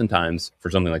webhooks, but oftentimes for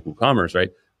something like WooCommerce,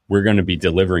 right, we're going to be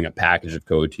delivering a package of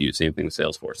code to you. Same thing with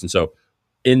Salesforce. And so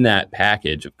in that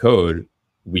package of code,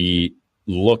 we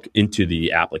look into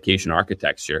the application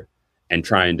architecture and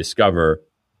try and discover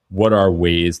what are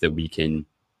ways that we can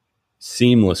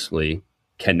seamlessly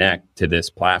connect to this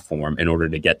platform in order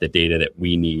to get the data that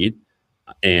we need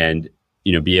and,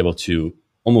 be able to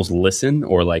almost listen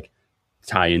or like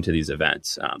tie into these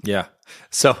events. Yeah.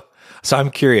 So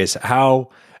I'm curious, how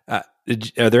are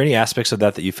there any aspects of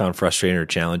that you found frustrating or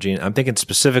challenging? I'm thinking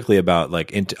specifically about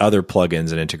like into other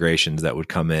plugins and integrations that would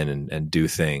come in and do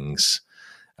things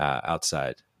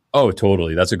outside. Oh,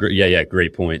 totally. That's a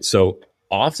great point. So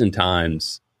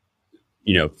oftentimes,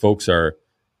 folks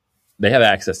they have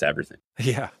access to everything.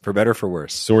 Yeah, for better or for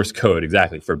worse. Source code,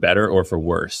 exactly, for better or for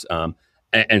worse.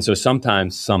 And so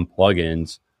sometimes some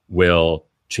plugins will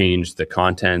change the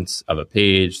contents of a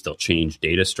page, they'll change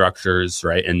data structures,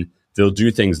 right? And they'll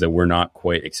do things that we're not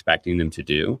quite expecting them to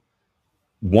do.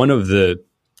 One of the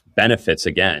benefits,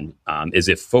 again, is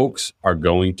if folks are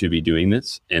going to be doing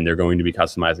this and they're going to be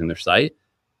customizing their site,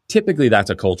 typically that's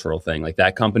a cultural thing. Like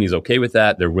that company's okay with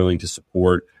that. They're willing to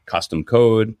support custom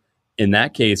code. In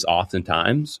that case,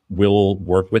 oftentimes we'll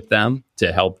work with them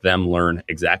to help them learn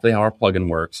exactly how our plugin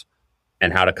works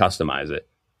and how to customize it.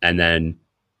 And then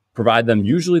provide them,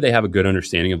 usually they have a good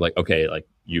understanding of like, okay, like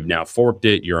you've now forked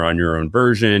it, you're on your own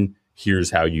version.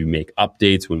 Here's how you make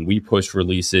updates when we push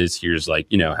releases. Here's like,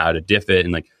 how to diff it.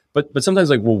 And like, but sometimes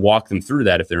like we'll walk them through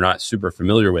that if they're not super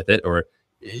familiar with it, or,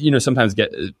 sometimes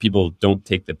people don't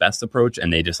take the best approach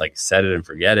and they just like set it and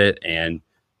forget it. And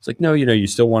it's like, no, you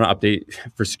still want to update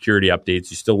for security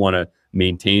updates. You still want to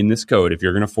maintain this code. If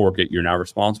you're going to fork it, you're now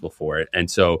responsible for it.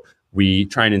 And so we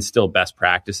try and instill best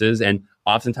practices. And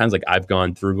oftentimes, like I've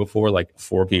gone through before, like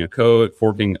forking a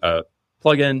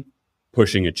plugin,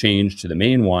 pushing a change to the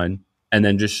main one, and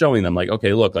then just showing them like,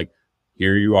 okay, look, like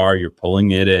here you are, you're pulling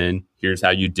it in. Here's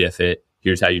how you diff it.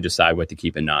 Here's how you decide what to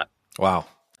keep and not. Wow.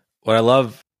 What I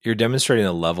love, you're demonstrating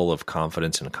a level of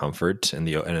confidence and comfort in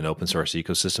an open source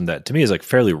ecosystem that to me is like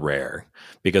fairly rare,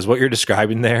 because what you're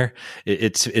describing there,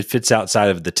 it fits outside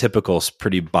of the typical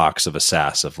pretty box of a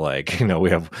SaaS of like, we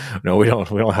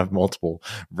don't have multiple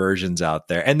versions out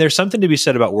there. And there's something to be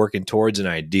said about working towards an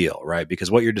ideal, right? Because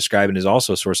what you're describing is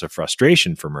also a source of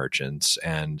frustration for merchants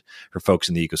and for folks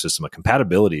in the ecosystem. A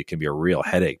compatibility can be a real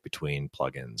headache between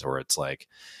plugins, or it's like,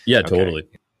 yeah, okay. Totally.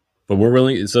 But we're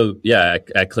willing. So yeah,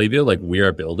 at Klaviyo, like we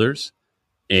are builders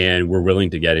and we're willing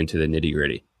to get into the nitty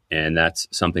gritty. And that's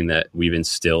something that we've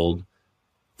instilled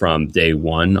from day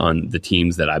one on the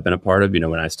teams that I've been a part of.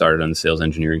 When I started on the sales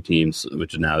engineering teams,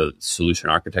 which is now the solution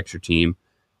architecture team,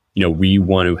 we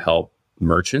want to help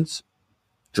merchants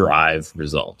drive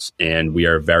results, and we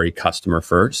are very customer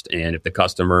first. And if the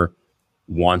customer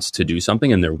wants to do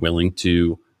something and they're willing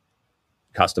to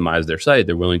customize their site,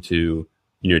 they're willing to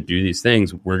do these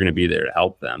things, we're going to be there to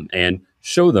help them and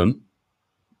show them,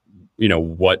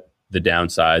 what the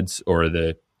downsides or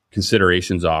the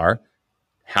considerations are,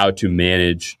 how to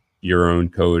manage your own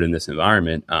code in this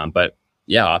environment. But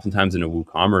yeah, oftentimes in a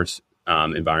WooCommerce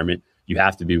environment, you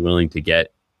have to be willing to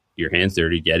get your hands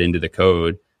dirty, get into the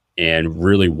code, and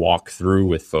really walk through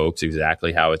with folks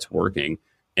exactly how it's working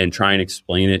and try and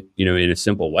explain it, in a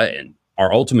simple way. And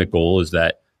our ultimate goal is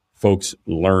that folks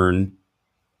learn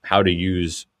how to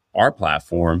use our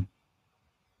platform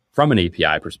from an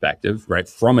API perspective, right?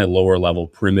 From a lower level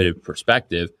primitive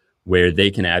perspective, where they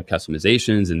can add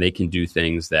customizations and they can do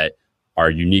things that are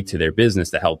unique to their business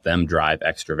to help them drive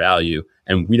extra value.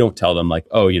 And we don't tell them like,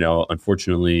 oh,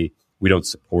 unfortunately, we don't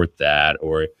support that,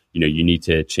 or, you need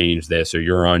to change this, or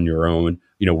you're on your own.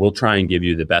 We'll try and give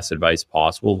you the best advice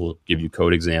possible. We'll give you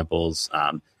code examples.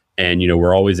 And,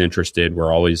 we're always interested.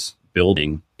 We're always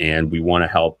building, and we want to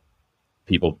help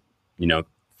people,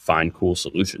 find cool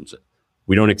solutions.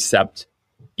 We don't accept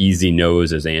easy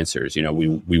no's as answers.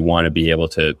 We want to be able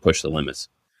to push the limits.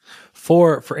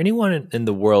 For anyone in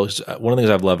the world, one of the things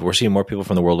I've loved, we're seeing more people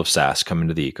from the world of SaaS come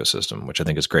into the ecosystem, which I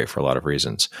think is great for a lot of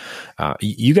reasons.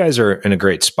 You guys are in a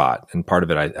great spot, and part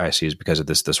of it I see is because of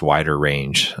this wider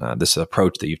range, this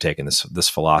approach that you've taken, this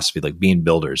philosophy, like being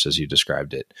builders, as you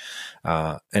described it.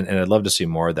 And I'd love to see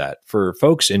more of that. For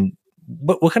folks in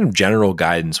what kind of general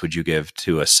guidance would you give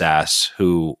to a SaaS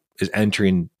who is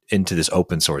entering into this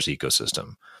open source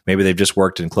ecosystem? Maybe they've just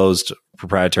worked in closed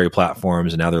proprietary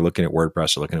platforms and now they're looking at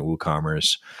WordPress or looking at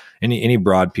WooCommerce. Any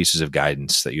broad pieces of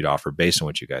guidance that you'd offer based on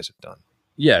what you guys have done?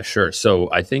 Yeah, sure.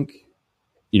 So I think,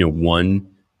 one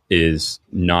is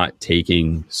not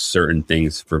taking certain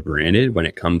things for granted when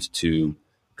it comes to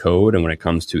code and when it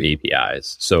comes to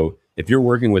APIs. So if you're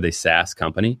working with a SaaS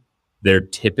company, they're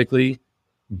typically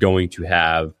going to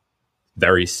have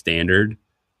very standard,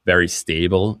 very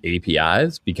stable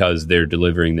APIs because they're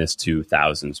delivering this to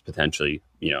thousands, potentially,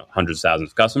 hundreds of thousands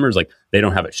of customers. Like, they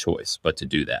don't have a choice but to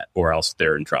do that, or else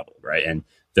they're in trouble, right? And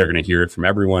they're going to hear it from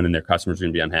everyone, and their customers are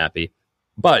going to be unhappy.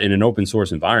 But in an open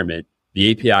source environment,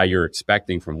 the API you're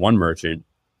expecting from one merchant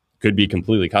could be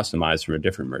completely customized from a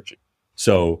different merchant.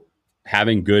 So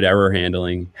having good error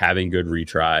handling, having good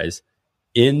retries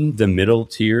in the middle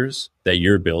tiers that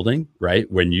you're building, right?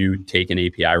 When you take an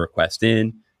API request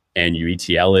in, and you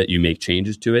ETL it, you make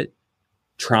changes to it,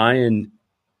 try and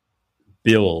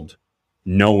build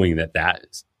knowing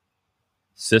that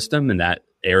system and that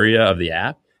area of the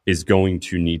app is going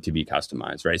to need to be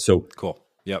customized, right? So cool.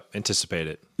 Yep. Anticipate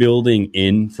it. Building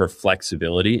in for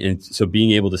flexibility. And so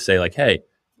being able to say like, hey,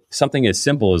 something as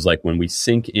simple as like when we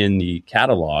sync in the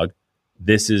catalog,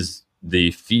 this is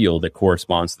the field that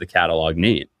corresponds to the catalog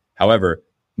name. However,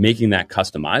 making that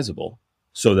customizable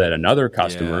so that another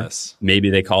customer, maybe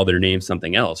they call their name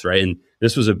something else, right? And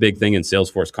this was a big thing in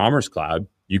Salesforce Commerce Cloud.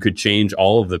 You could change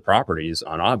all of the properties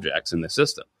on objects in the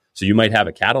system. So you might have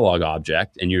a catalog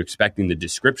object and you're expecting the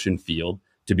description field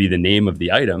to be the name of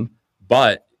the item.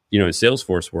 But, in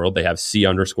Salesforce world, they have C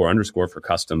 __ for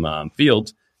custom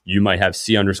fields. You might have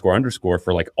C __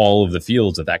 for like all of the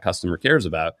fields that customer cares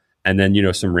about. And then,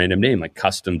 some random name like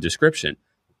custom description.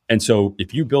 And so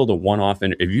if you build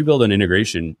if you build an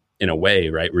integration in a way,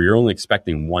 right, where you're only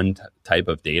expecting one type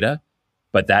of data,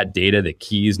 but that data, the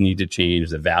keys need to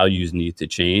change, the values need to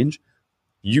change,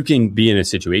 you can be in a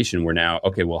situation where now,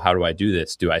 okay, well, how do I do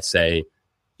this? Do I say,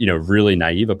 really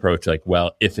naive approach, like,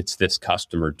 well, if it's this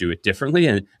customer, do it differently?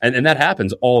 And that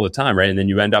happens all the time, right? And then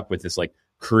you end up with this like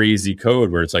crazy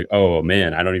code where it's like, oh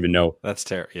man, I don't even know. That's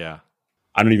terrible. Yeah.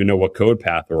 I don't even know what code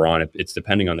path we're on. It's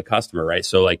depending on the customer, right?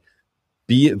 So like,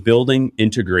 be building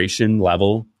integration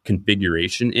level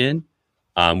configuration in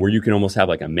where you can almost have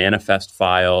like a manifest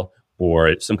file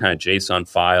or some kind of JSON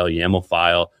file, YAML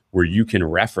file, where you can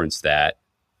reference that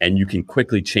and you can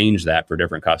quickly change that for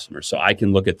different customers. So I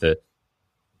can look at the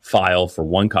file for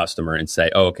one customer and say,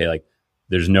 oh, okay, like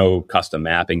there's no custom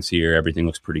mappings here. Everything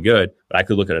looks pretty good. But I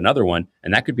could look at another one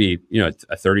and that could be,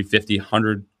 a 30, 50,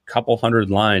 100, couple hundred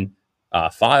line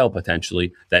file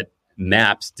potentially that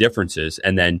maps differences.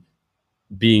 And then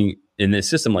being in a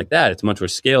system like that, it's much more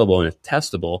scalable and it's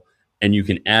testable, and you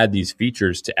can add these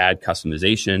features to add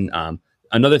customization.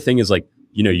 Another thing is like,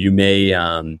 you may,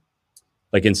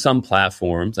 like in some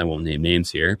platforms, I won't name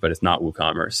names here, but it's not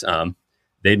WooCommerce.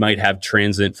 They might have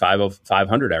transient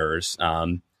 500 errors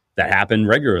that happen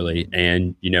regularly.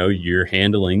 And, your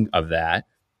handling of that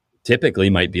typically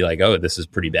might be like, oh, this is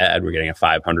pretty bad. We're getting a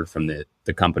 500 from the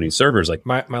company's servers. Like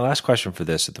my last question for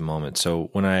this at the moment. So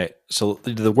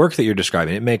the work that you're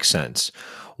describing, it makes sense.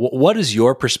 What is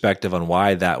your perspective on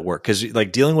why that worked? Because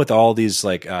like dealing with all these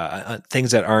like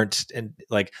things that aren't, and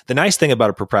like the nice thing about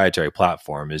a proprietary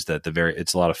platform is that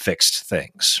it's a lot of fixed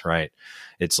things, right?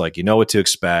 It's like, what to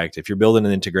expect. If you're building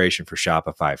an integration for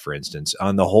Shopify, for instance,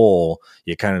 on the whole,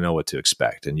 you kind of know what to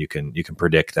expect, and you can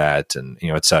predict that, and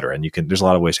et cetera. And there's a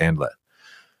lot of ways to handle it.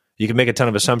 you can make a ton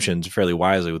of assumptions fairly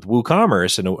wisely. With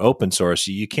WooCommerce and open source,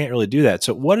 you can't really do that.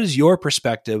 So what is your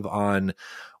perspective on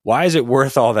why is it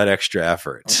worth all that extra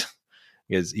effort?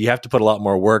 Because you have to put a lot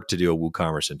more work to do a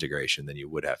WooCommerce integration than you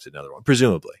would have to another one,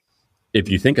 presumably. If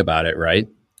you think about it, right,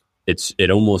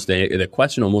 the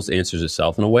question almost answers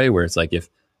itself in a way where it's like, if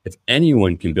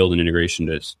anyone can build an integration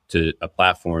to a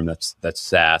platform that's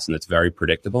SaaS and that's very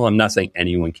predictable, I'm not saying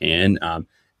anyone can.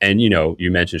 And,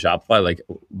 you mentioned Shopify, like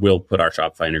we'll put our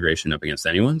Shopify integration up against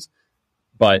anyone's.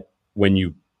 But when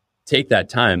you take that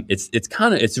time,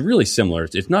 it's really similar.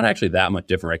 It's not actually that much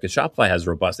different, right? Because Shopify has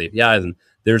robust APIs and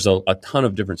there's a ton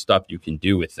of different stuff you can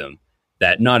do with them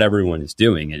that not everyone is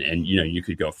doing. And you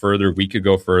could go further, we could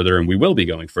go further, and we will be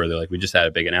going further. Like we just had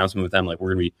a big announcement with them. Like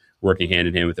we're going to be working hand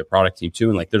in hand with their product team too.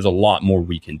 And like there's a lot more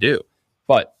we can do.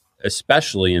 But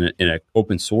especially in an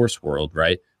open source world,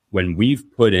 right? When we've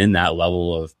put in that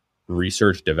level of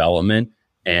research development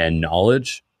and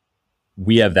knowledge,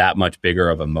 we have that much bigger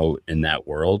of a moat in that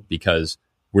world because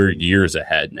we're years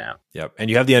ahead now. Yep. And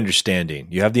you have the understanding.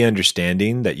 You have the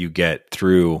understanding that you get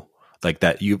through like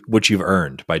that, which you've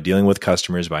earned by dealing with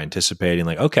customers, by anticipating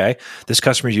like, okay, this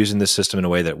customer is using this system in a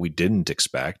way that we didn't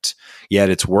expect, yet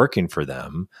it's working for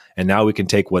them. And now we can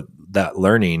take that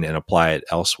learning and apply it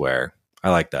elsewhere. I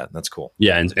like that. That's cool.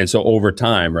 Yeah. And so over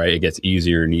time, right, it gets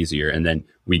easier and easier. And then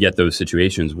we get those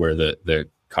situations where the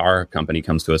car company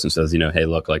comes to us and says, hey,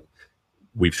 look, like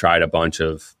we've tried a bunch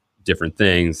of different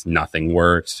things. Nothing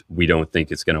works. We don't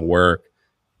think it's going to work.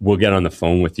 We'll get on the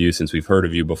phone with you since we've heard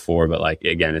of you before, but like,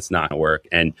 again, it's not going to work.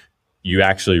 And you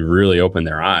actually really open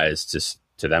their eyes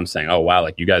to them saying, oh, wow,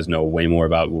 like you guys know way more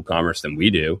about WooCommerce than we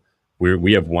do.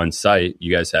 We have one site.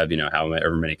 You guys have,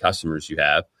 however many customers you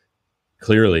have.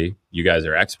 Clearly, you guys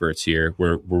are experts here.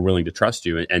 We're willing to trust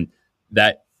you. And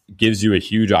that gives you a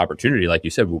huge opportunity. Like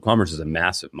you said, WooCommerce is a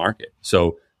massive market.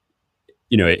 So,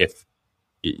 if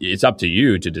it's up to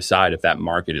you to decide if that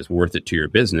market is worth it to your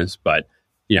business. But,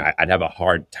 I'd have a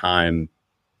hard time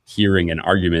hearing an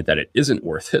argument that it isn't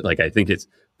worth it. Like, I think it's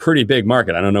pretty big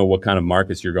market. I don't know what kind of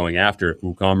markets you're going after if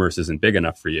WooCommerce isn't big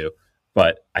enough for you.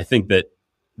 But I think that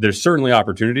there's certainly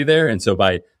opportunity there. And so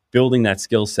by building that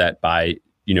skill set, by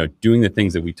doing the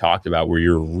things that we talked about where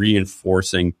you're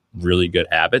reinforcing really good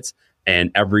habits,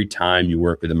 and every time you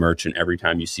work with a merchant, every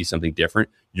time you see something different,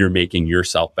 you're making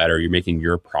yourself better, you're making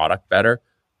your product better.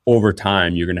 Over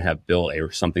time, you're going to have built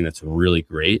something that's really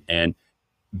great and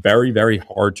very, very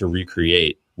hard to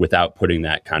recreate without putting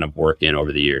that kind of work in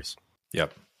over the years.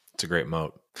 Yep. It's a great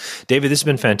moat. David, this has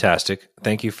been fantastic.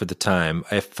 Thank you for the time.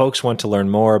 If folks want to learn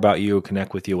more about you,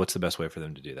 connect with you, what's the best way for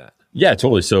them to do that? Yeah,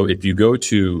 totally. So if you go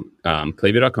to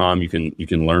Klaviyo.com, you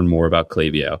can learn more about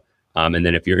Klaviyo. And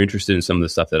then if you're interested in some of the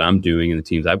stuff that I'm doing and the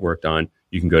teams I've worked on,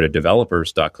 you can go to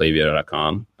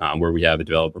developers.klaviyo.com, where we have a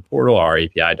developer portal, our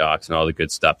API docs, and all the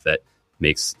good stuff that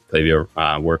makes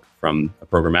Klaviyo work from a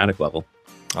programmatic level.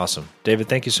 Awesome. David,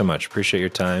 thank you so much. Appreciate your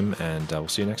time, and we'll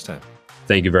see you next time.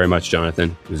 Thank you very much,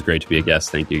 Jonathan. It was great to be a guest.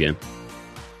 Thank you again.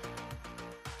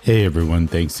 Hey, everyone.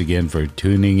 Thanks again for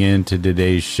tuning in to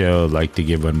today's show. I'd like to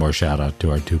give one more shout out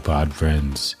to our two pod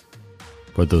friends.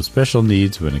 For those special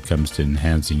needs when it comes to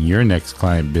enhancing your next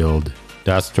client build,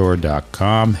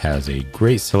 DotStore.com has a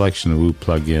great selection of Woo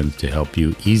plugins to help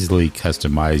you easily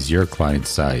customize your client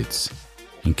sites.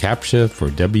 And CAPTCHA for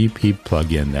WP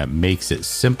plugin that makes it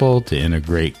simple to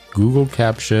integrate Google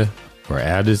CAPTCHA for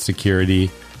added security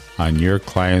on your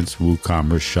client's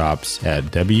WooCommerce shops at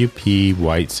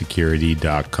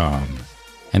WPWhiteSecurity.com.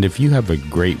 And if you have a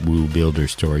great Woo builder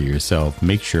story yourself,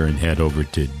 make sure and head over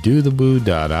to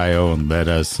dothewoo.io and let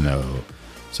us know.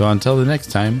 So until the next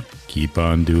time, keep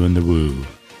on doing the Woo.